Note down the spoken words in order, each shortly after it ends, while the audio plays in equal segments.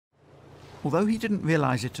Although he didn't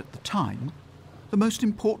realise it at the time, the most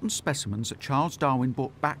important specimens that Charles Darwin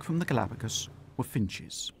brought back from the Galapagos were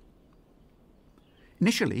finches.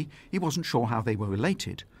 Initially, he wasn't sure how they were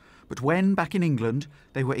related, but when, back in England,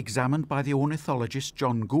 they were examined by the ornithologist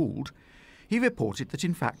John Gould, he reported that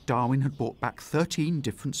in fact Darwin had brought back 13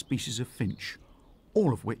 different species of finch,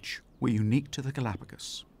 all of which were unique to the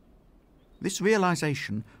Galapagos. This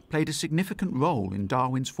realisation played a significant role in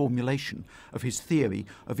Darwin's formulation of his theory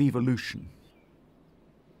of evolution.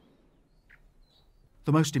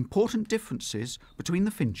 The most important differences between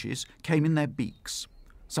the finches came in their beaks.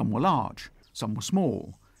 Some were large, some were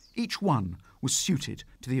small. Each one was suited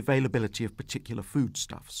to the availability of particular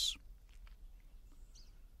foodstuffs.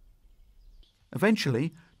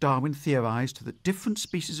 Eventually, Darwin theorised that different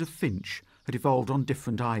species of finch had evolved on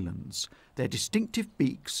different islands, their distinctive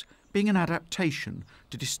beaks being an adaptation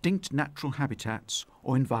to distinct natural habitats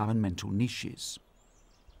or environmental niches.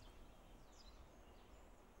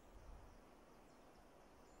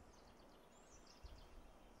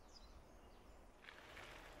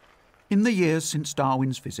 In the years since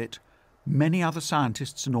Darwin's visit, many other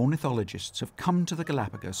scientists and ornithologists have come to the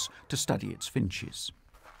Galapagos to study its finches.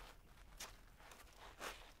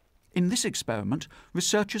 In this experiment,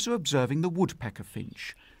 researchers are observing the woodpecker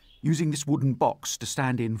finch, using this wooden box to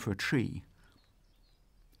stand in for a tree.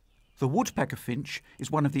 The woodpecker finch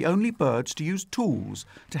is one of the only birds to use tools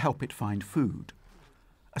to help it find food.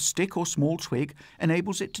 A stick or small twig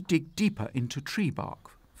enables it to dig deeper into tree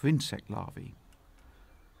bark for insect larvae.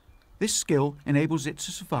 This skill enables it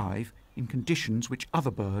to survive in conditions which other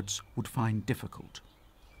birds would find difficult.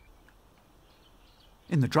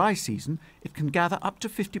 In the dry season, it can gather up to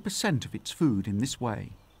 50% of its food in this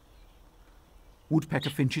way. Woodpecker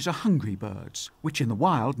finches are hungry birds, which in the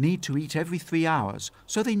wild need to eat every 3 hours,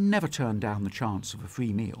 so they never turn down the chance of a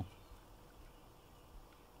free meal.